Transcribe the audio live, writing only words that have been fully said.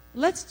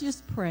Let's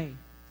just pray.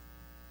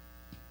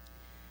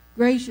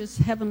 Gracious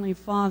Heavenly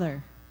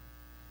Father,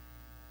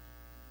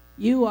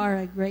 you are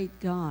a great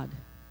God,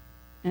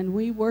 and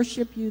we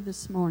worship you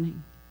this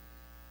morning.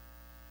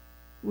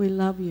 We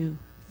love you.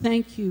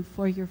 Thank you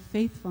for your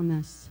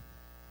faithfulness.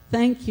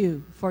 Thank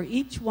you for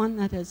each one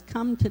that has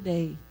come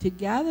today to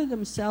gather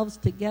themselves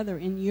together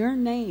in your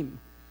name.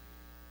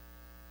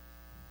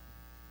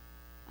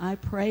 I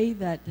pray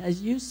that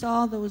as you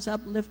saw those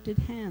uplifted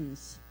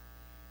hands,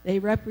 they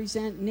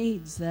represent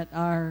needs that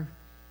are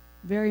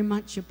very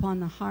much upon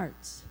the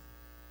hearts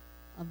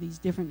of these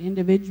different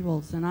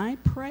individuals. And I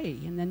pray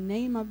in the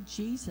name of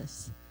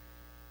Jesus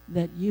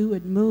that you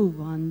would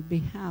move on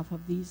behalf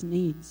of these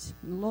needs.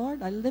 And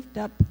Lord, I lift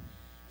up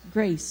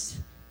Grace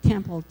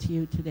Temple to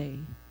you today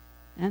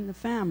and the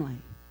family.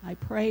 I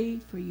pray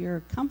for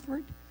your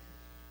comfort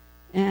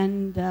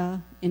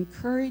and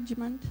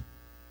encouragement.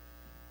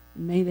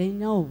 May they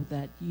know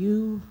that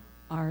you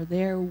are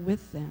there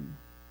with them.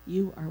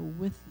 You are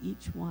with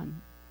each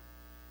one.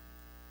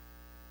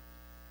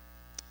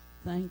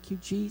 Thank you,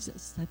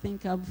 Jesus. I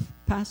think of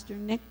Pastor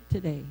Nick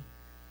today.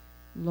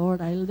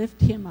 Lord, I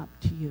lift him up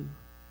to you,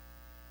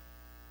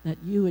 that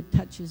you would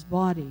touch his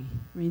body,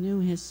 renew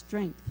his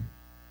strength,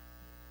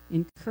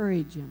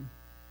 encourage him.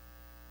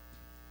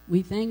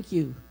 We thank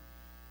you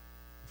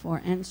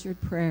for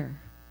answered prayer.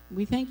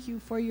 We thank you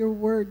for your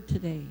word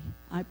today.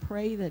 I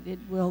pray that it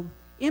will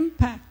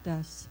impact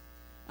us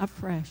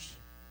afresh.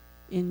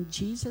 In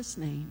Jesus'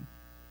 name,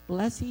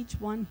 bless each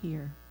one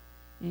here.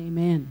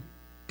 Amen.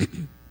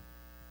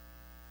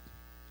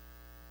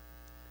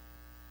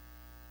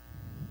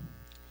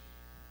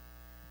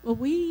 Well,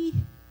 we,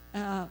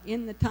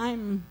 in the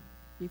time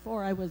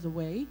before I was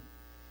away,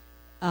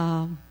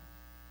 Pastor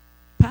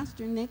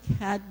Nick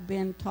had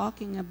been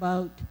talking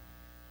about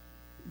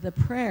the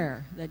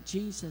prayer that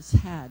Jesus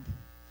had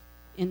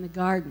in the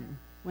garden.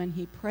 When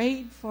he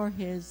prayed for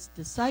his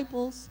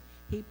disciples,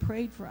 he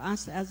prayed for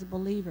us as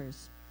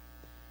believers.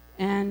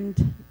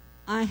 And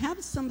I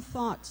have some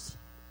thoughts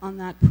on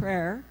that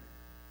prayer.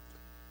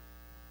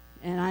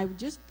 And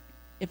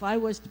if I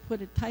was to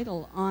put a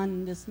title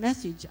on this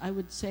message, I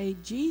would say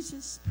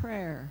Jesus'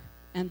 Prayer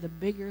and the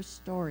Bigger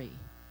Story.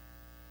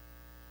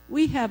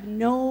 We have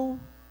no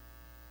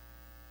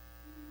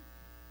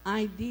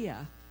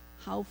idea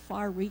how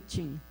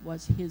far-reaching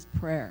was his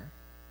prayer.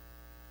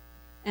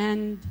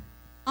 And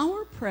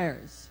our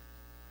prayers,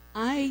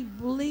 I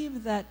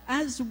believe that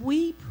as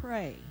we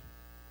pray,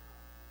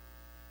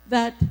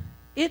 that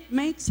it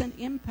makes an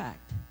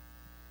impact.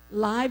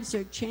 Lives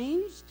are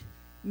changed,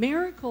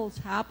 miracles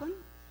happen,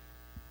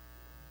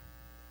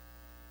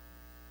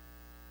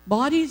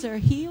 bodies are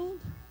healed,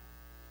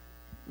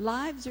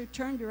 lives are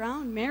turned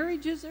around,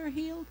 marriages are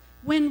healed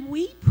when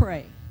we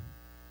pray.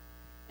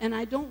 And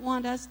I don't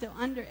want us to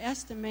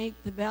underestimate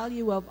the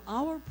value of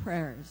our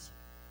prayers.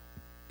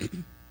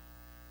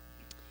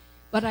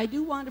 But I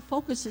do want to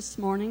focus this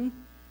morning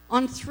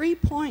on 3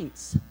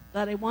 points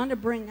that I want to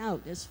bring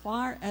out as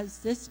far as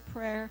this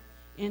prayer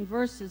in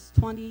verses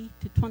 20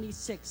 to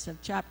 26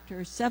 of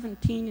chapter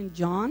 17 in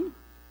John.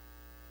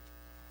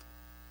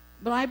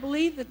 But I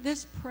believe that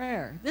this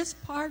prayer, this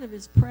part of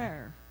his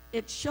prayer,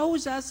 it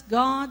shows us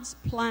God's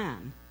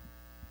plan,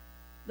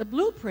 the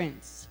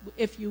blueprints,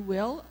 if you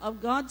will, of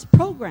God's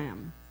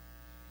program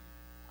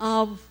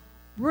of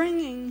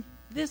bringing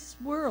this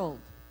world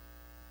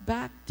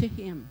back to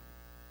him.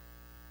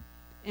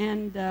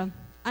 And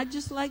I'd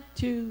just like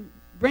to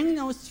bring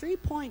those 3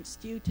 points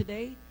to you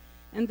today.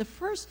 And the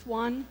first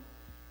one,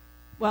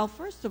 well,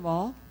 first of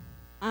all,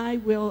 I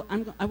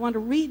want to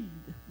read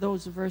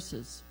those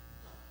verses.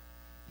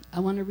 I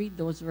want to read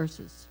those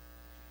verses.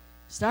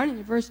 Starting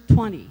at verse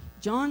 20.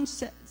 John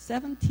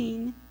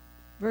 17,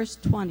 verse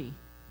 20.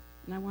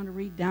 And I want to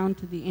read down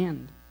to the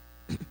end.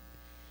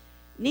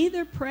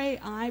 Neither pray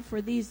I for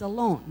these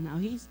alone. Now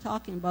he's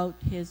talking about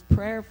his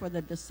prayer for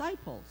the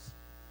disciples.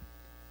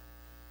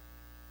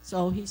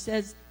 So he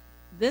says,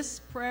 this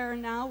prayer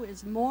now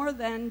is more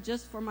than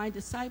just for my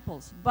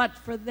disciples, but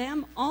for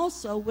them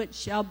also which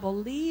shall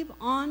believe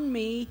on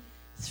me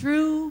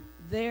through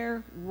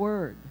their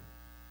word,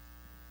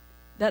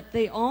 that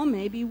they all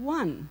may be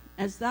one,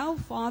 as thou,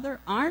 Father,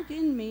 art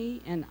in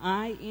me, and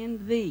I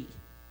in thee,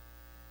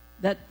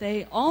 that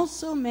they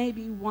also may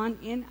be one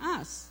in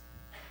us,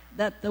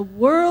 that the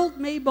world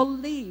may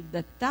believe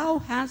that thou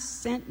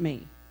hast sent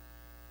me.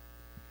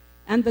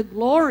 And the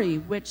glory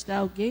which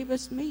thou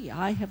gavest me,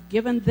 I have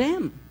given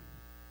them,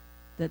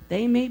 that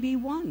they may be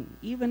one,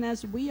 even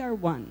as we are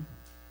one.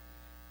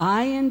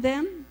 I in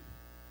them,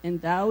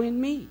 and thou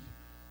in me,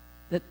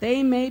 that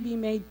they may be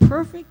made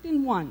perfect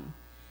in one,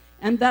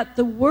 and that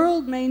the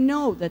world may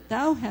know that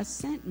thou hast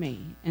sent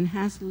me, and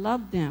hast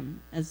loved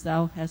them as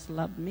thou hast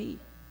loved me.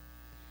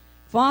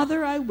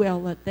 Father, I will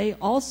that they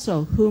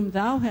also, whom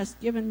thou hast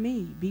given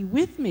me, be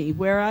with me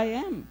where I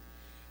am,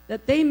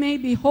 that they may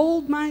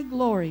behold my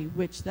glory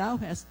which thou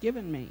hast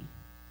given me,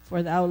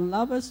 for thou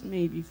lovest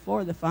me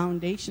before the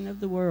foundation of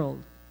the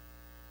world.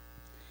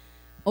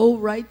 O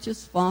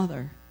righteous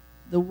Father,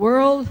 the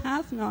world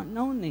hath not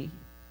known thee,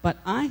 but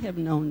I have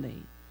known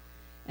thee,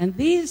 And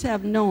these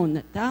have known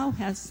that thou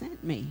hast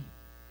sent me,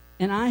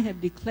 and I have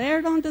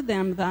declared unto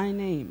them thy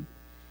name,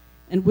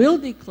 and will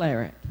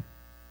declare it,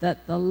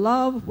 that the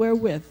love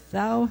wherewith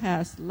thou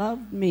hast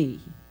loved me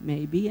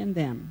may be in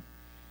them,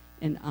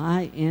 and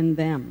I in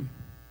them.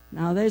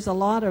 Now there's a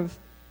lot of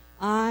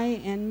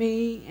I and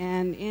me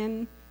and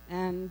in,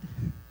 and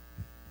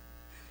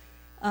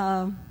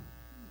a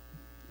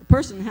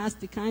person has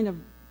to kind of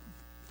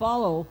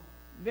follow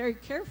very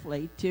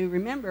carefully to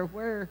remember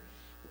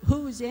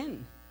who's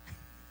in.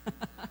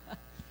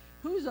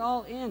 Who's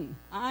all in?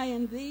 I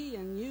and thee,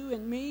 and you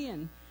and me,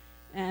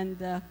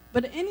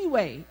 but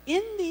anyway,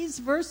 in these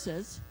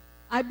verses,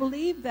 I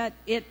believe that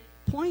it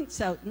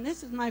points out, and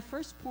this is my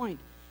first point,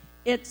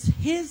 it's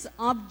his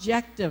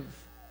objective.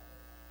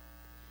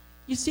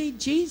 You see,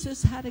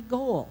 Jesus had a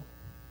goal.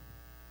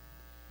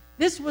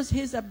 This was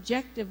his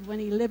objective when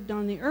he lived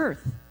on the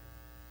earth.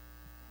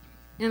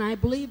 And I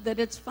believe that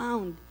it's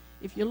found,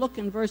 if you look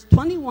in verse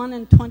 21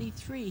 and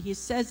 23, he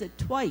says it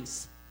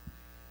twice.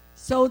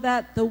 So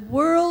that the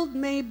world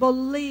may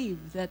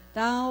believe that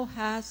thou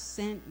hast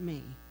sent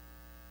me.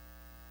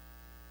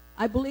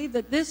 I believe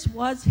that this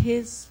was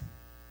his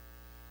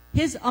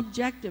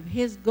objective,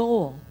 his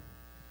goal.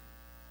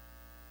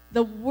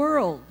 The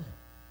world.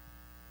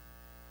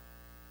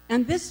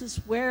 And this is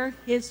where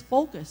his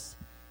focus,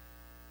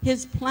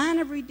 his plan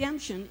of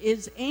redemption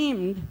is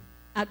aimed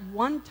at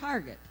one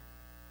target.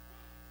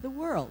 The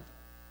world.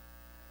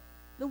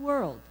 The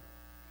world.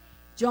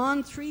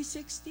 John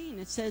 3:16,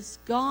 it says,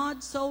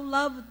 God so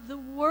loved the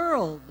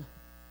world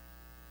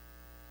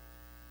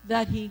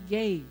that he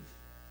gave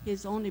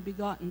his only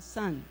begotten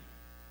Son.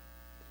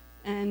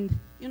 And,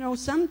 you know,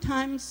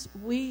 sometimes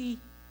we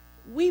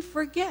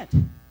forget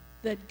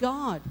that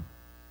God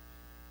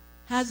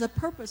has a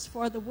purpose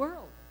for the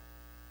world.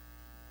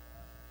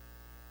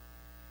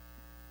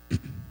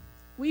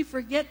 We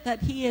forget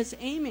that he is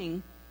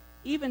aiming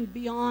even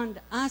beyond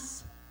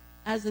us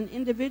as an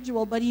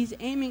individual, but he's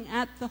aiming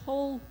at the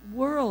whole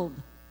world.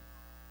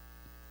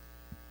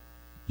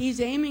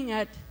 He's aiming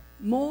at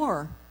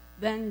more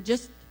than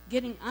just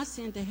getting us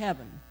into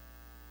heaven.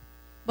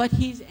 But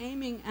he's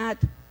aiming at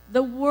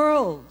the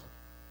world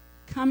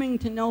coming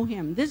to know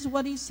him. This is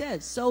what he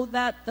says, so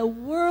that the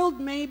world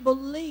may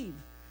believe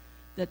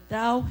that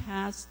thou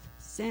hast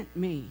sent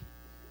me.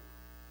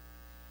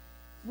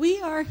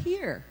 We are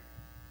here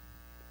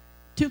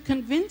to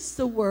convince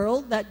the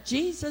world that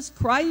Jesus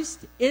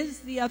Christ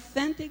is the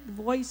authentic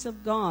voice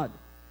of God,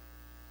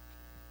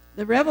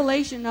 the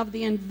revelation of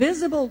the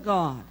invisible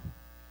God,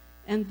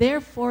 and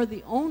therefore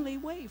the only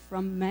way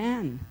from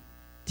man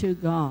to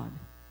God.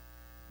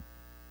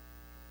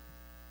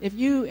 If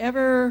you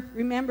ever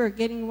remember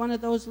getting one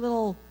of those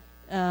little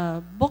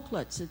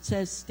booklets, it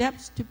says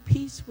Steps to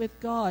Peace with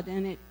God,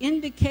 and it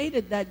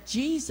indicated that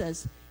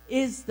Jesus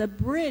is the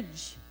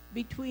bridge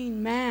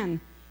between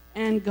man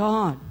and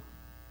God.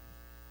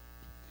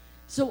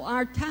 So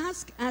our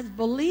task as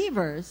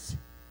believers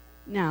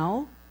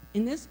now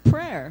in this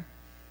prayer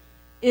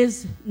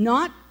is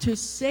not to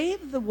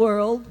save the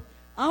world.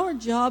 Our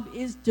job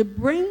is to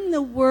bring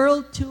the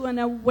world to an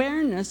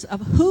awareness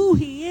of who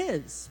he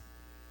is.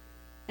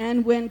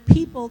 And when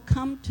people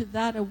come to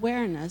that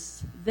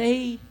awareness,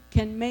 they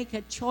can make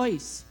a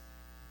choice.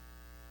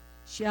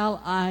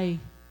 Shall I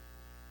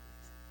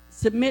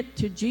submit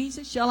to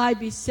Jesus? Shall I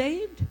be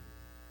saved?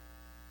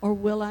 Or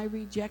will I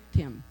reject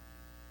him?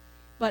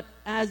 But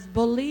as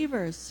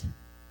believers,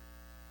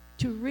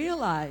 to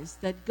realize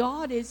that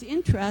God is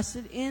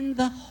interested in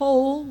the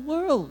whole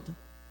world.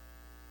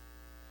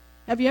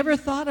 Have you ever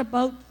thought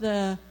about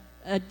the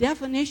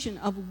definition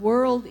of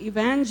world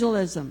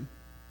evangelism?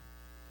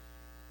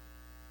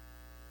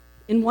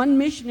 In one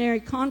missionary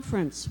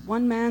conference,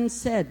 one man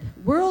said,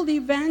 world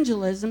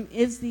evangelism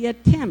is the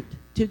attempt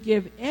to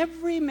give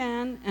every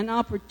man an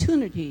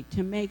opportunity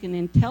to make an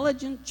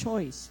intelligent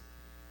choice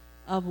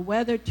of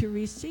whether to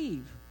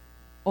receive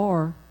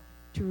or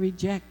to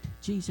reject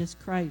Jesus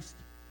Christ.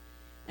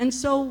 And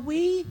so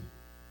we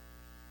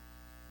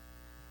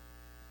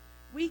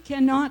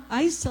cannot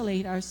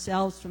isolate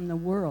ourselves from the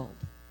world.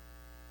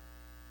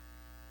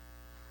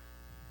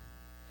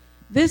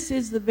 This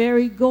is the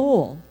very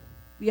goal,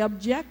 the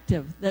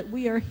objective that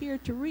we are here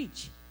to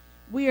reach.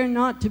 We are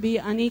not to be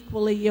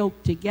unequally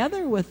yoked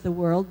together with the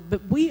world,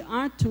 but we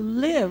are to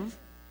live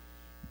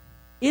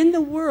in the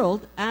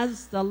world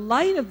as the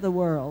light of the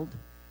world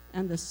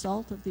and the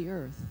salt of the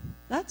earth.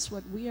 That's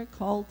what we are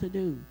called to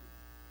do.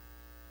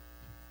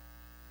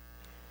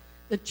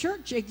 The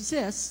church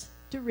exists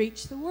to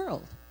reach the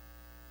world.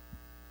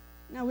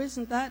 Now,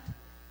 isn't that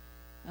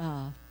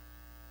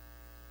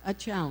a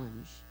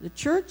challenge? The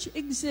church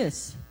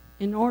exists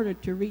in order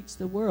to reach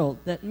the world,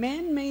 that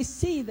men may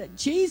see that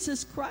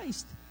Jesus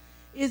Christ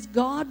is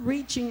God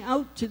reaching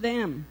out to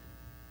them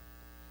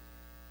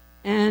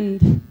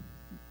and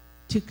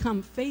to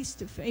come face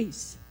to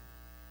face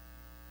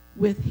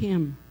with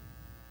him.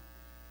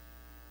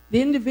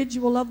 The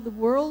individual of the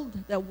world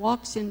that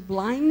walks in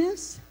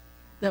blindness,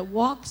 that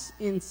walks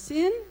in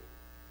sin,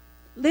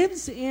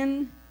 lives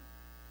in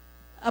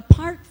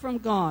apart from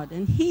God,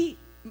 and he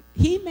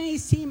He may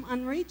seem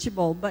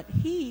unreachable, but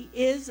He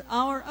is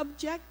our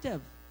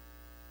objective.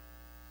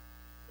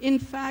 In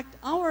fact,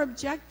 our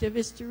objective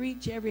is to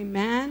reach every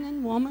man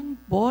and woman,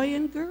 boy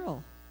and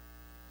girl,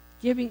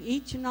 giving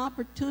each an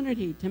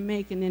opportunity to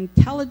make an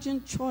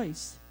intelligent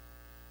choice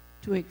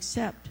to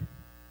accept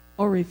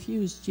or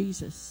refuse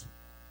Jesus.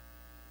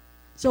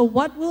 So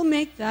what will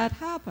make that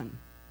happen?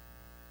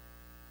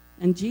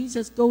 And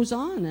Jesus goes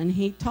on and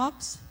he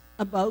talks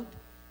about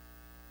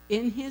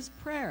in his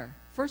prayer.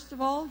 First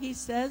of all, he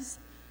says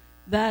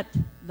that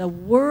the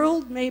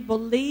world may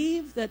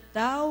believe that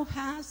thou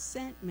hast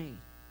sent me,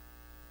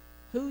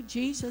 who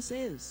Jesus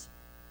is.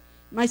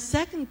 My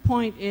second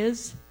point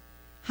is,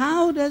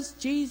 how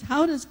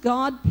does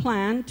God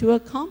plan to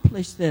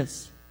accomplish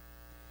this?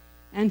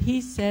 And he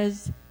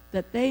says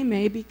that they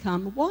may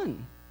become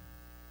one.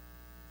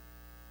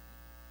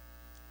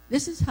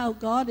 This is how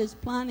God is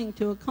planning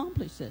to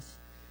accomplish this,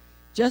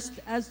 just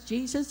as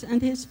Jesus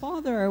and his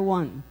Father are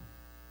one.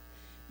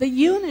 The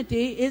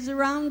unity is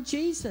around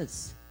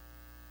Jesus.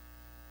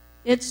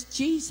 It's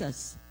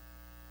Jesus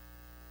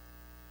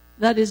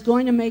that is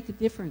going to make a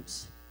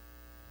difference.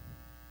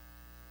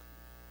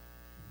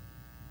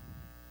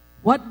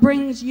 What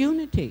brings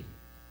unity?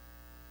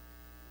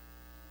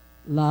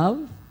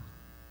 Love,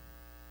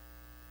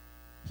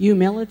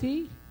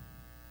 humility,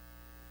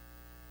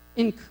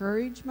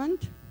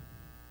 encouragement,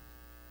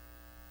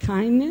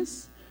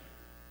 kindness,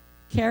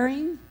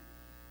 caring,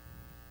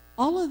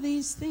 all of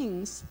these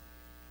things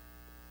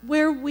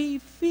where we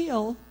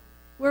feel,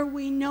 where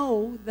we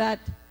know that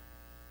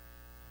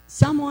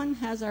someone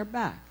has our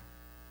back.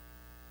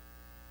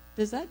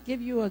 Does that give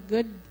you a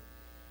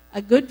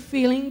good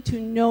feeling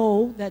to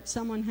know that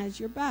someone has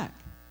your back?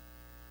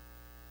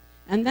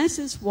 And this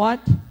is what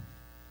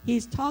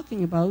he's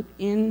talking about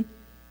in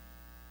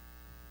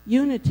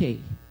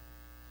unity.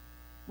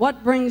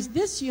 What brings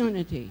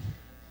disunity?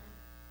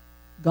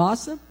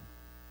 Gossip,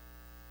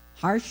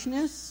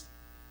 harshness,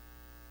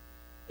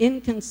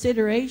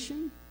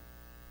 inconsideration,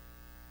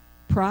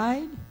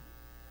 pride.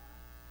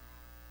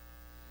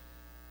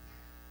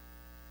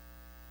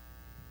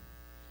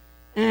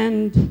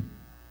 And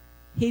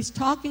he's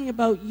talking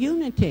about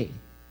unity,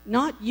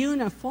 not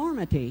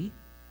uniformity.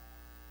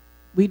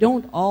 We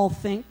don't all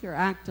think or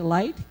act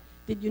alike.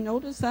 Did you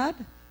notice that?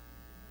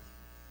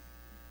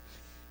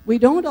 We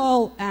don't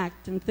all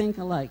act and think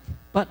alike,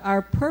 but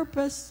our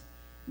purpose,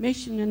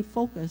 mission, and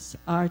focus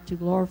are to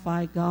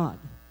glorify God.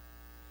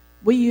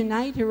 We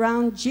unite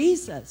around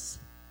Jesus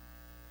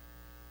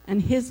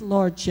and his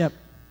lordship.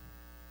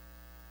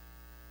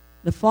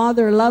 The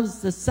Father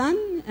loves the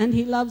Son, and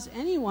he loves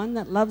anyone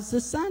that loves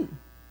the Son.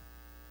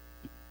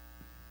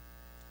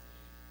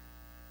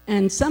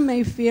 And some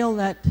may feel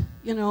that,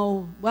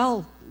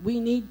 well, we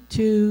need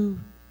to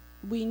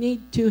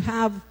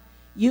have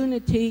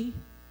unity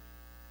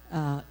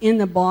in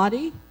the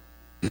body.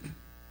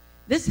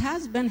 This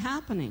has been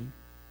happening.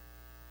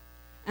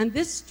 And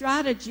this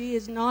strategy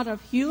is not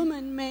of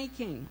human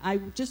making. I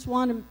just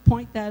want to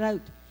point that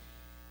out.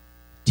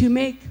 To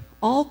make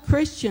all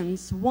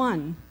Christians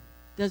one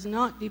does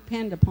not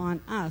depend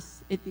upon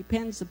us. It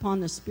depends upon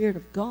the Spirit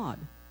of God.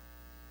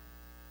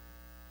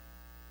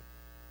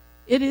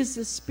 It is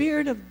the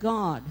Spirit of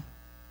God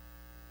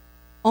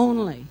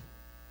only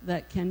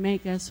that can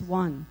make us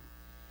one.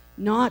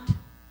 Not,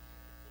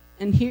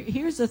 and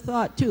here's a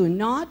thought too,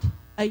 not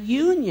a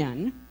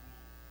union.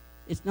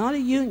 It's not a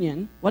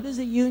union. What is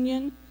a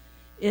union?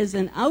 Is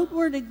an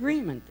outward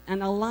agreement,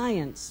 an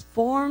alliance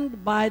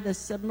formed by the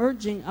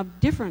submerging of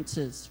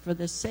differences for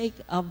the sake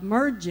of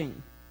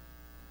merging.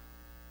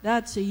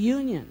 That's a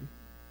union.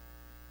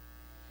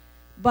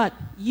 But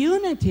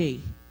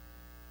unity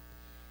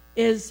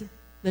is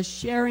the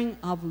sharing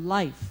of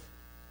life.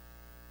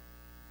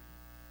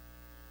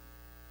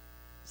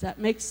 Does that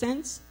make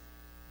sense?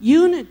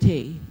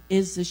 Unity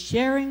is the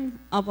sharing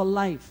of a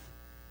life.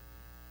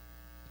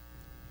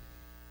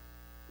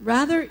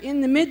 Rather,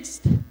 in the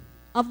midst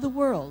of the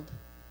world,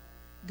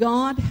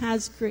 God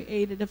has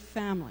created a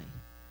family,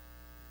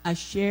 a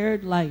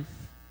shared life.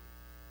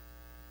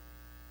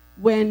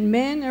 When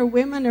men or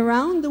women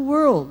around the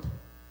world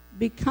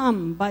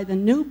become, by the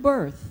new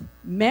birth,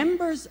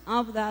 members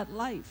of that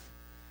life,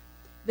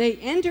 they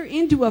enter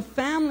into a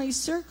family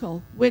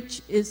circle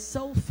which is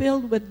so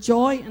filled with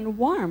joy and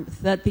warmth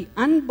that the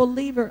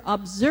unbeliever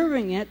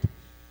observing it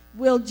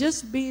will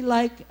just be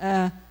like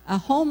a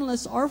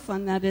homeless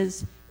orphan that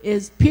is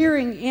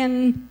peering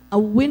in a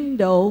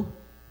window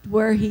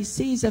where he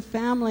sees a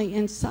family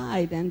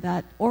inside, and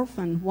that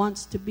orphan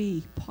wants to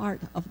be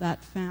part of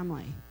that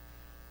family.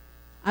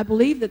 I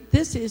believe that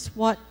this is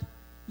what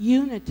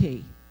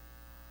unity,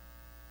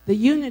 the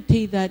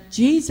unity that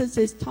Jesus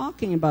is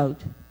talking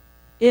about,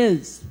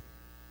 is.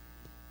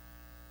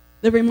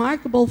 The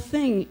remarkable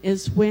thing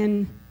is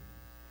when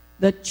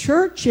the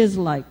church is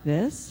like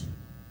this,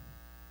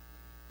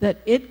 that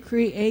it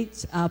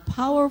creates a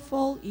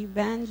powerful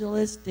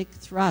evangelistic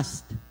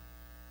thrust.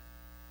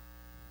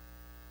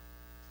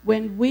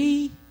 When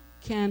we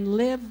can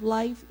live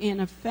life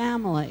in a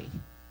family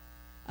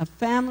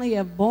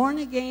of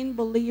born-again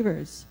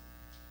believers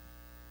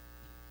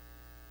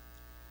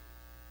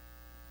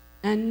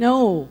and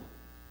know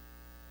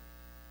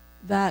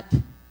that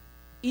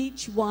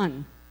each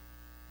one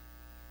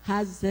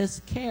has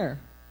this care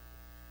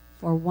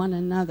for one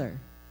another.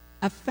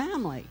 A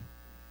family.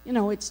 You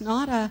know, it's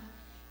not a,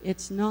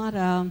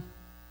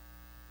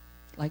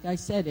 like I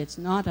said, it's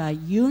not a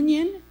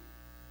union,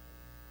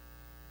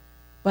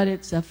 but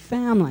it's a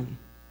family.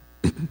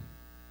 And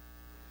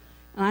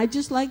I'd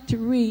just like to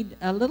read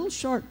a little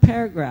short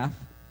paragraph.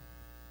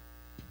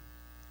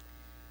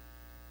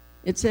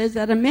 It says,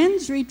 at a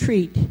men's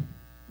retreat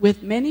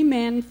with many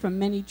men from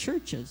many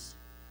churches,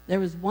 there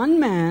was one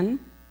man,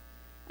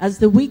 as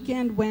the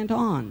weekend went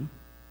on,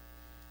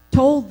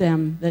 told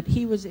them that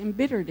he was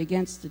embittered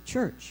against the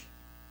church.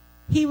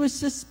 He was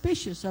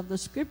suspicious of the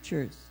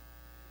scriptures.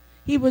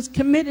 He was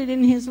committed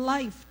in his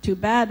life to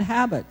bad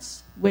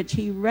habits, which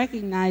he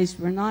recognized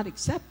were not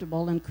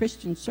acceptable in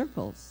Christian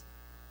circles.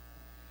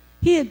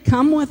 He had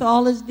come with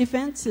all his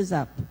defenses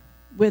up,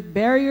 with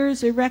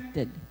barriers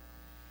erected,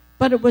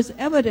 but it was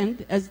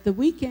evident as the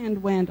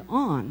weekend went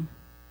on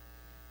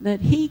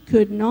that he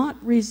could not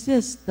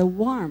resist the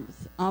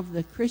warmth of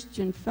the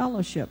Christian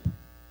fellowship.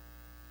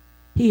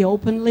 He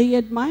openly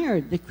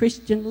admired the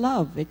Christian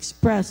love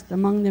expressed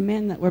among the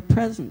men that were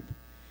present.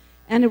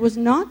 And it was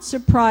not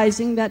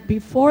surprising that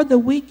before the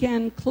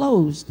weekend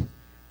closed,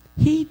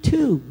 he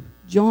too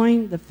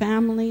joined the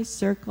family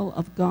circle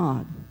of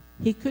God.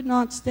 He could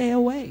not stay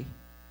away.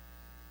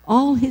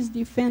 All his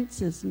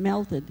defenses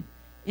melted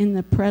in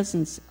the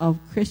presence of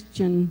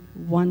Christian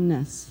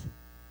oneness.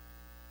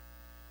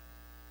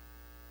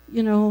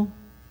 You know,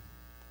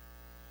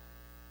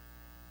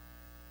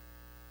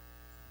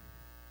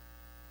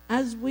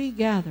 as we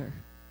gather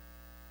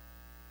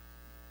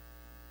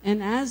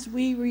and as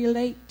we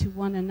relate to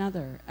one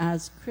another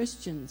as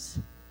Christians,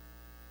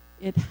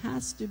 it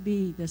has to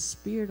be the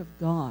Spirit of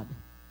God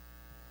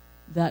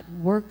that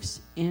works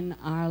in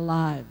our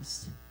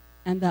lives,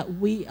 and that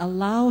we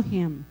allow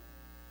Him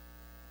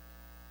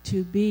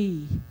to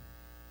be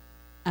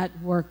at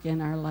work in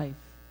our life.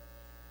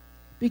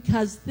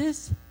 Because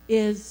this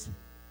is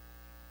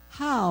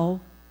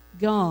how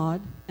God,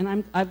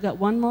 and I've got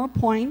one more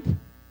point,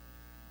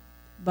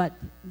 but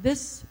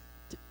this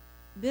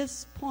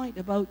point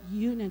about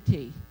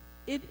unity,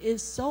 it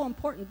is so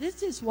important.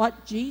 This is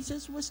what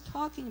Jesus was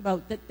talking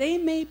about, that they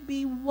may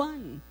be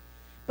one.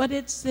 But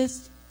it's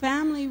this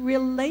family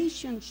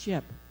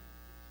relationship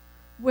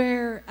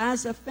where,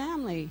 as a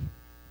family,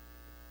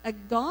 a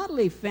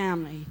godly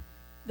family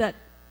that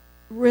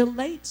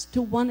relates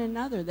to one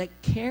another, that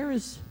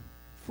cares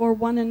for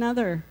one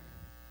another.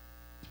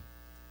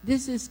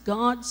 This is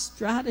God's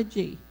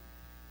strategy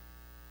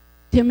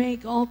to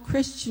make all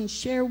Christians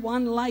share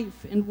one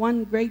life in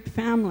one great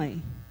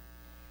family,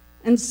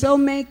 and so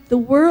make the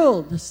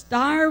world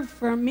starve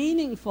for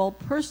meaningful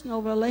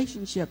personal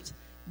relationships,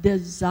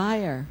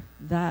 desire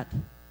that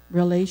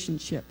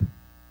relationship.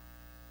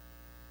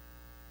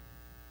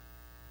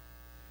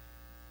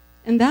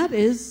 And that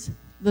is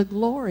the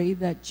glory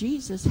that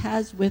Jesus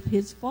has with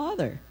His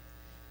Father,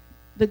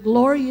 the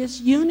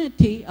glorious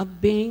unity of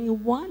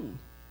being one.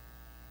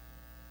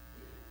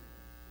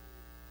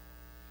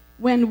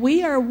 When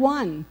we are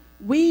one,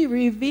 we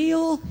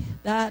reveal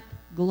that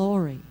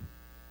glory.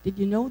 Did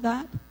you know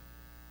that?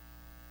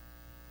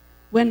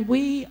 When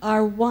we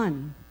are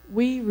one,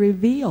 we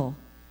reveal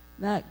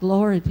that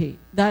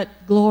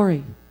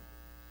glory.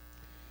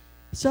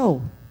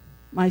 So,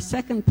 my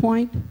second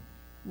point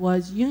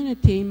was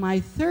unity. My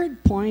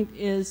third point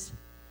is,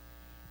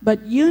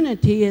 but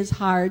unity is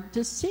hard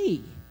to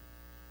see.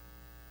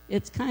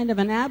 It's kind of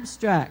an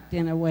abstract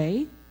in a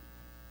way.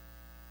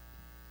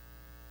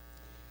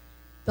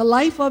 The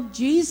life of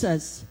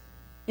Jesus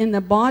in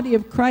the body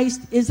of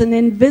Christ is an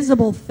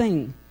invisible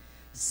thing.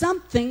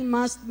 Something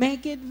must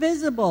make it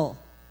visible.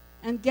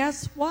 And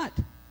guess what?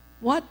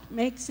 What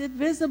makes it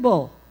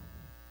visible?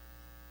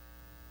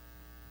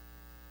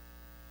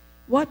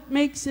 What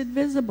makes it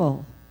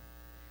visible?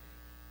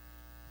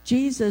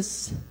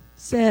 Jesus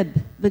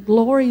said, the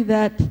glory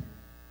that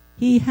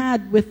He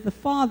had with the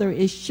Father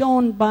is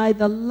shown by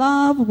the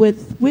love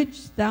with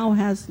which Thou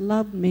hast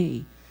loved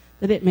me,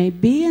 that it may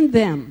be in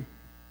them,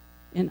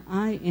 and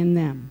I in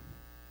them.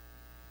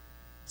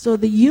 So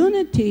the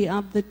unity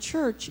of the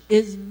church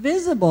is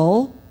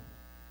visible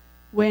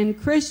when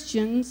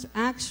Christians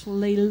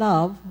actually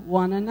love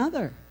one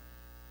another.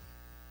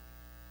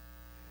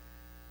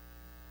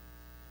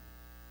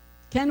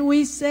 Can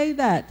we say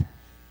that?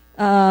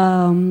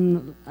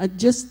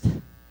 Just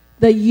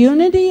the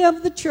unity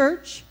of the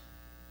church,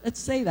 let's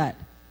say that.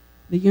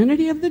 The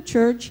unity of the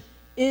church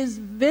is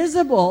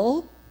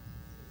visible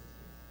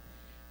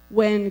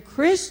when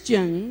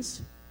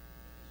Christians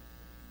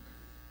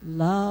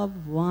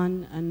love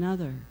one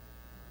another.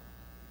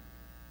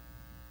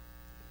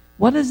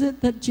 What is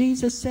it that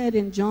Jesus said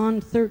in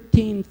John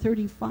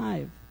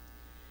 13:35?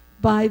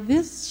 By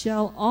this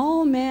shall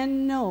all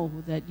men know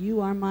that you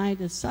are my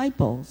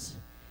disciples,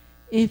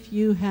 if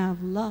you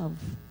have love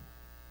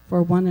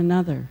for one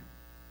another.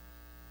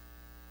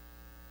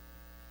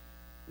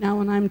 Now,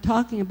 when I'm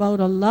talking about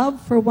a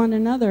love for one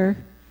another,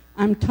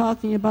 I'm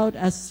talking about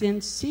a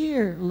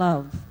sincere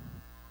love.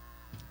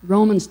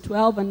 Romans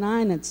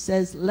 12:9, it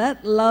says,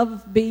 let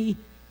love be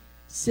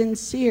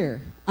sincere,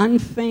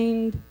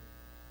 unfeigned,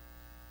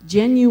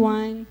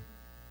 genuine.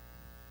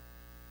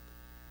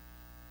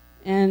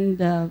 And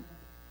the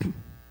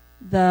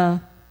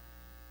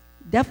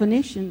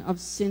definition of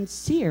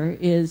sincere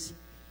is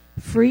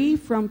free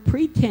from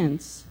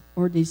pretense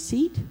or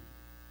deceit,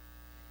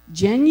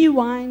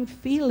 genuine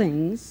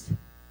feelings,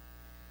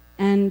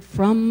 and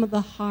from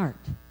the heart.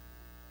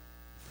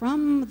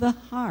 From the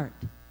heart.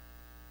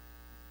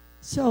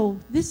 So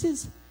this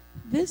is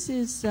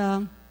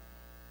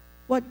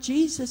what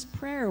Jesus'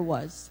 prayer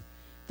was,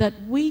 that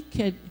we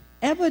could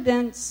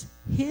evidence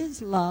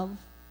his love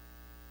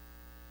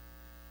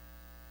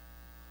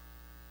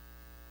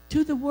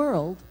to the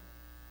world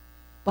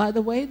by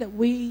the way that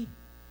we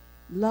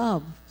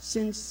love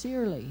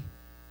sincerely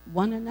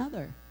one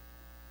another.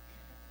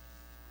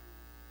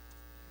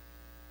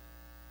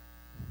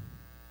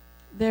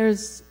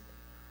 There's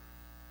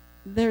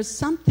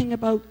something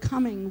about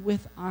coming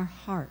with our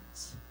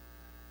hearts.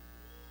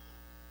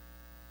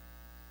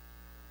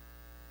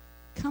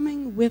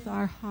 Coming with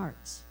our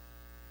hearts.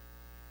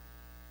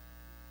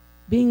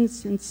 Being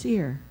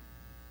sincere.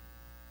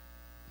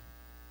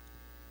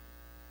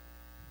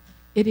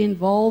 It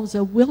involves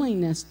a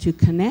willingness to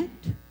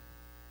connect,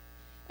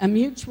 a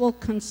mutual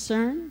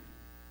concern,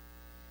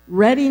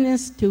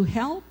 readiness to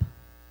help,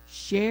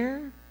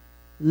 share,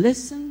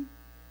 listen,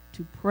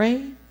 to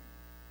pray,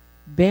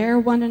 bear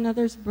one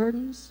another's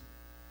burdens,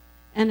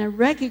 and a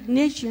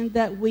recognition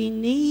that we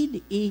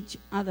need each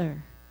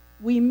other.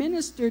 We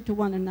minister to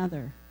one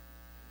another,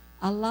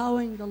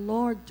 allowing the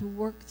Lord to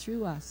work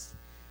through us.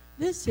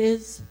 This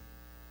is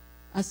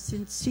a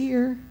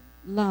sincere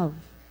love.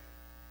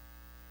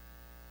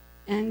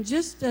 And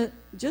just a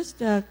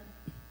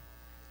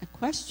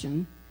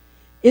question,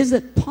 is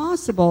it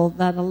possible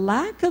that a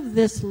lack of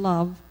this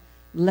love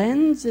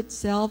lends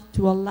itself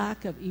to a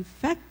lack of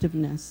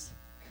effectiveness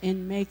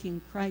in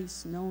making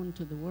Christ known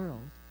to the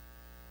world?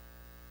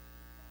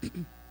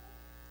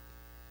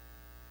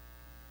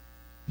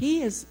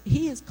 He is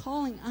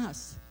calling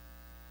us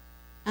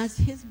as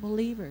his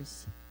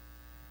believers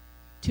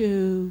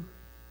to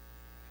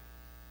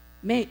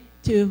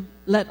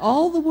let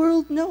all the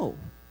world know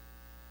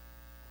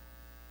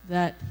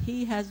that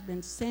he has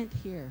been sent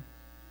here,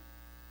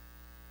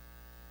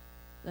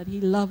 that he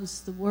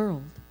loves the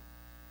world.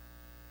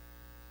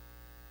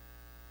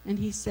 And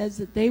he says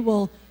that they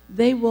will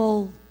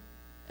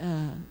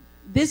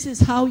this is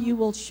how you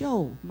will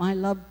show my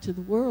love to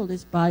the world,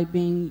 is by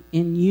being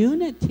in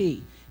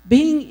unity,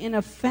 being in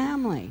a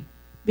family,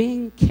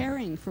 being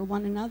caring for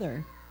one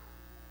another.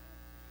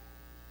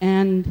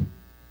 And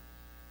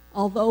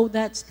although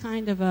that's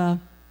kind of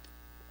an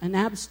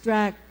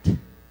abstract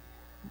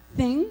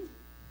thing,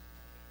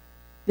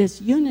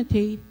 this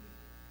unity,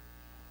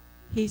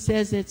 he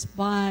says it's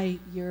by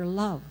your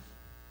love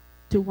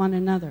to one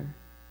another.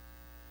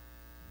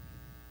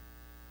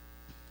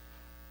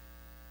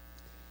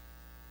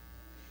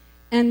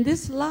 And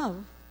this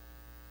love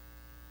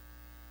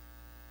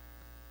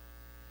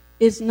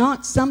is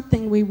not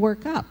something we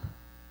work up,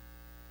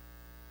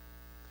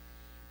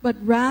 but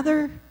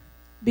rather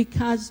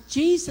because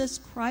Jesus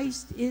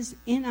Christ is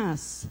in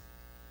us,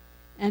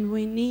 and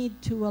we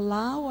need to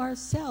allow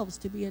ourselves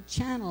to be a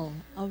channel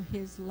of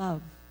his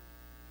love.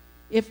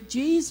 If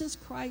Jesus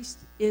Christ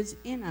is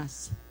in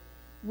us,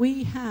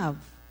 we have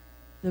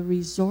the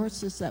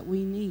resources that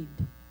we need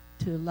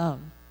to love.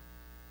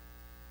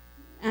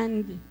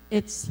 And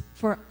it's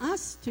for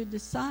us to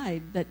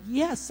decide that,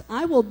 yes,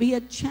 I will be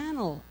a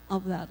channel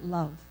of that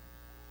love.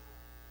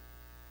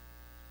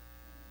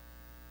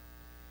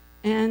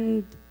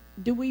 And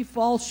do we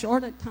fall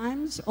short at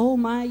times? Oh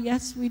my,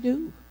 yes we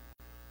do.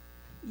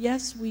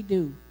 Yes we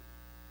do.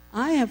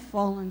 I have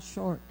fallen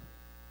short.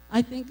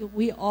 I think that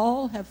we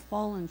all have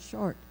fallen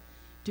short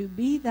to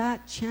be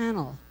that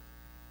channel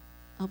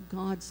of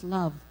God's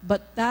love.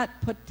 But that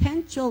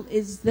potential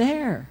is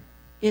there.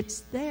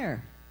 It's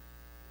there.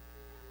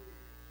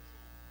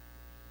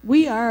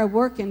 We are a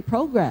work in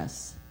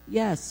progress.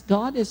 Yes,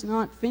 God is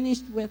not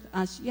finished with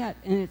us yet.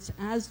 And it's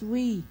as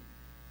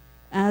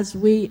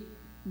we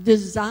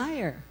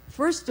desire,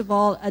 first of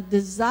all, a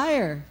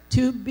desire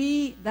to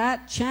be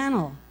that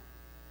channel.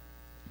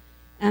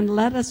 And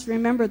let us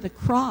remember the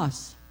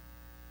cross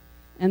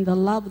and the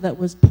love that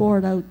was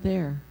poured out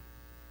there.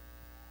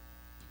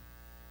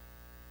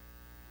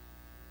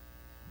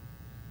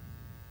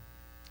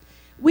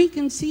 We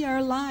can see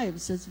our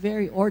lives as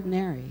very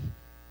ordinary.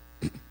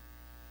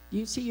 Do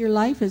you see your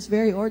life as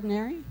very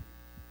ordinary?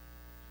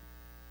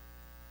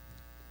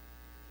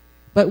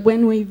 But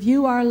when we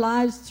view our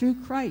lives through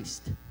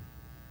Christ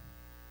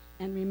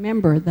and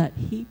remember that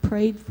he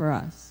prayed for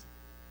us,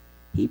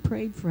 he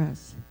prayed for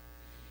us,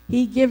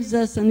 he gives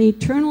us an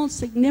eternal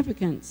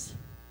significance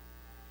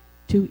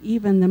to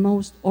even the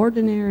most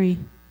ordinary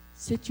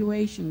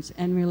situations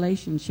and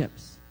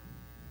relationships.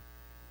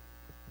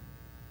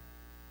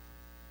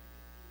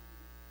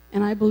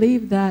 And I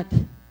believe that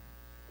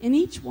in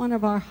each one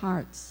of our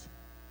hearts,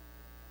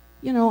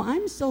 You know,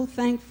 I'm so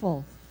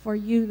thankful for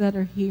you that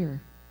are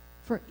here,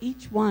 for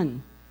each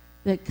one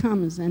that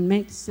comes and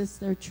makes this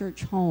their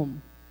church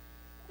home.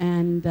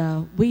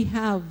 And we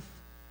have,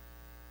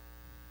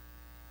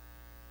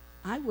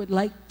 I would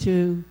like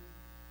to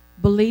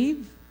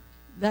believe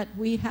that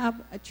we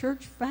have a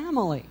church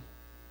family.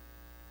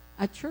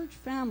 A church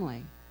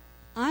family.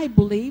 I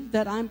believe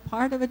that I'm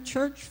part of a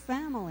church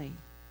family.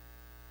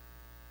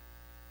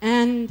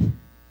 And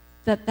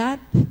that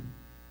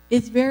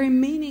is very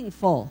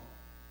meaningful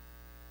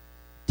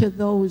to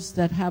those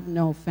that have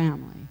no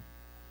family.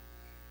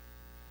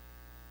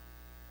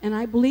 And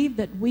I believe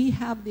that we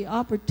have the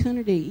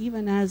opportunity,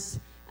 even as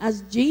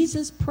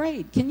Jesus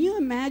prayed. Can you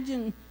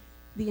imagine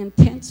the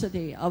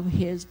intensity of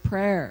his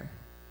prayer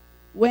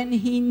when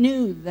he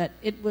knew that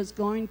it was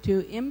going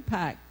to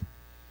impact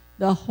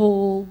the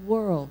whole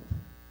world?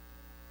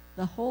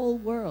 The whole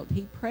world.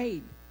 He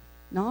prayed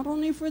not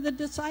only for the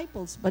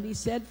disciples, but he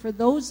said for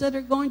those that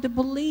are going to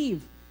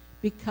believe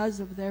because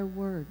of their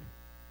word.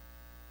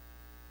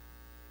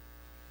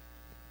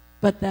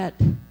 But that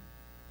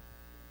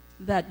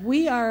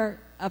we are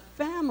a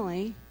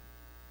family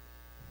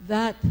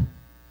that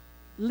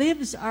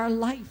lives our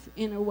life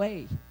in a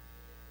way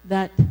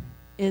that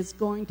is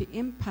going to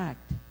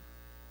impact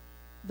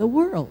the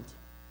world,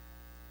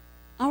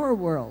 our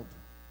world,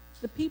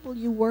 the people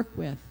you work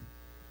with,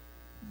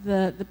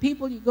 the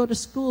people you go to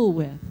school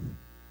with,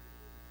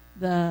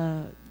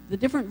 the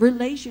different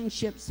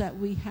relationships that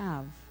we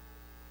have.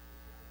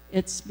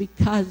 It's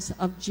because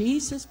of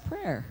Jesus'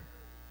 prayer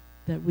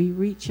that we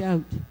reach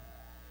out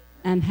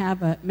and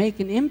make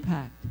an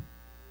impact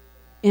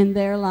in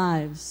their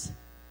lives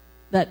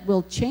that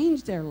will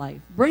change their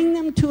life, bring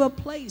them to a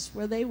place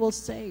where they will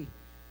say,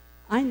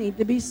 I need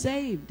to be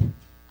saved.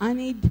 I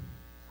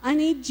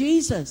need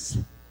Jesus.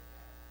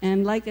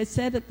 And like I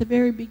said at the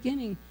very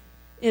beginning,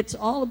 it's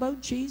all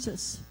about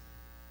Jesus.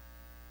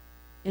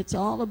 It's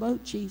all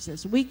about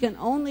Jesus. We can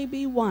only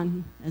be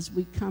one as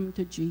we come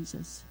to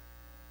Jesus.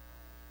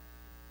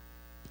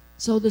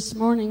 So this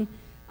morning,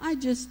 I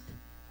just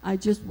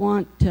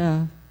want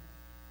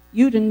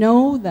you to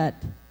know that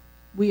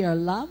we are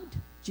loved.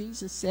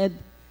 Jesus said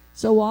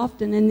so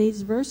often in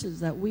these verses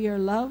that we are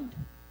loved.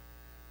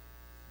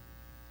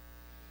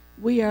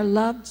 We are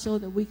loved so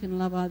that we can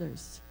love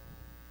others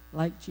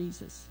like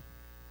Jesus.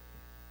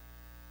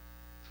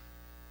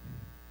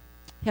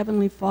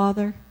 Heavenly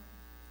Father,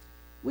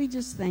 we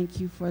just thank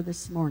you for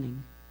this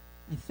morning.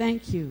 I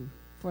thank you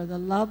for the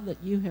love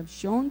that you have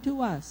shown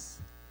to us.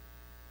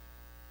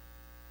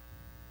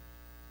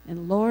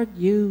 And Lord,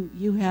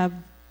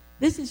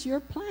 this is your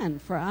plan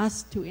for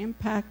us to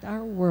impact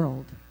our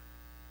world,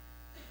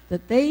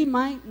 that they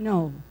might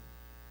know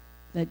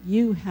that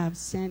you have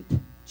sent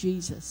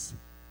Jesus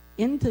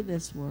into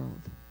this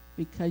world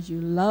because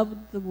you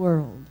loved the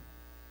world,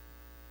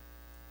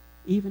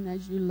 even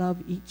as you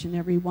love each and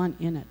every one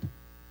in it.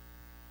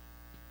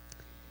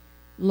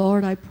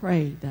 Lord, I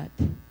pray that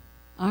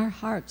our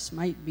hearts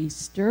might be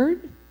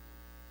stirred,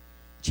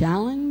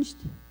 challenged,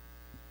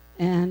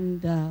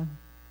 and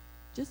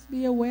just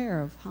be aware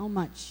of how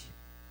much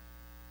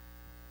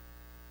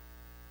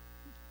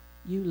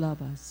you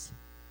love us.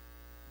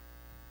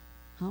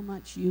 How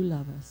much you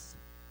love us.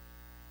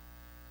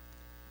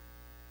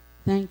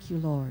 Thank you,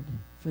 Lord,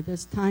 for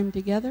this time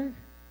together.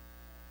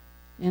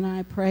 And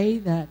I pray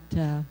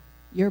that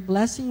your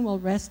blessing will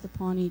rest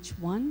upon each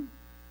one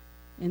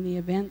in the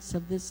events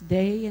of this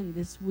day and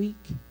this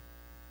week.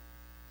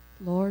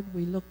 Lord,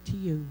 we look to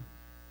you.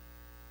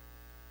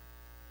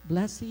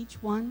 Bless each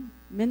one.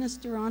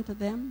 Minister unto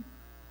them.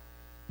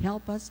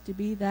 Help us to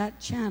be that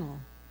channel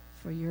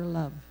for your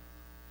love.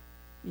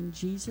 In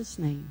Jesus'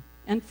 name.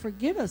 And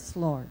forgive us,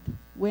 Lord,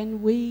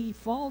 when we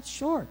fall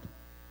short.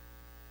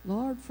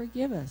 Lord,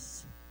 forgive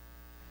us.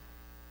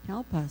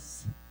 Help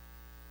us.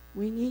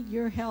 We need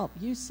your help.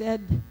 You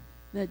said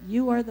that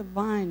you are the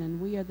vine and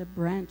we are the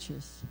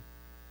branches.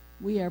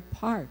 We are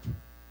part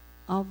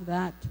of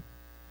that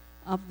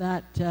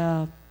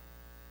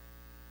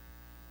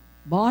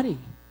body.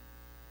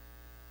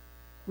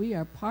 We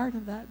are part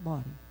of that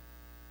body.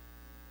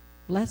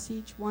 Bless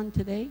each one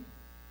today.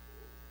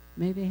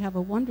 May they have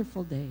a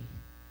wonderful day.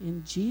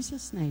 In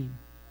Jesus' name,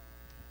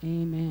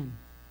 amen.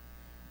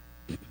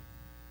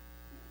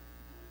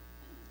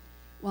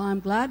 Well, I'm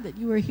glad that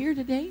you are here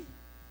today,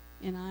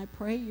 and I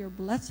pray your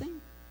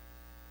blessing,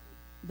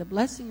 the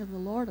blessing of the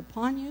Lord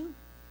upon you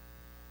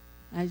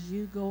as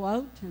you go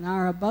out and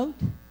are about.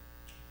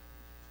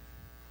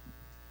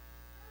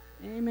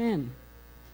 Amen.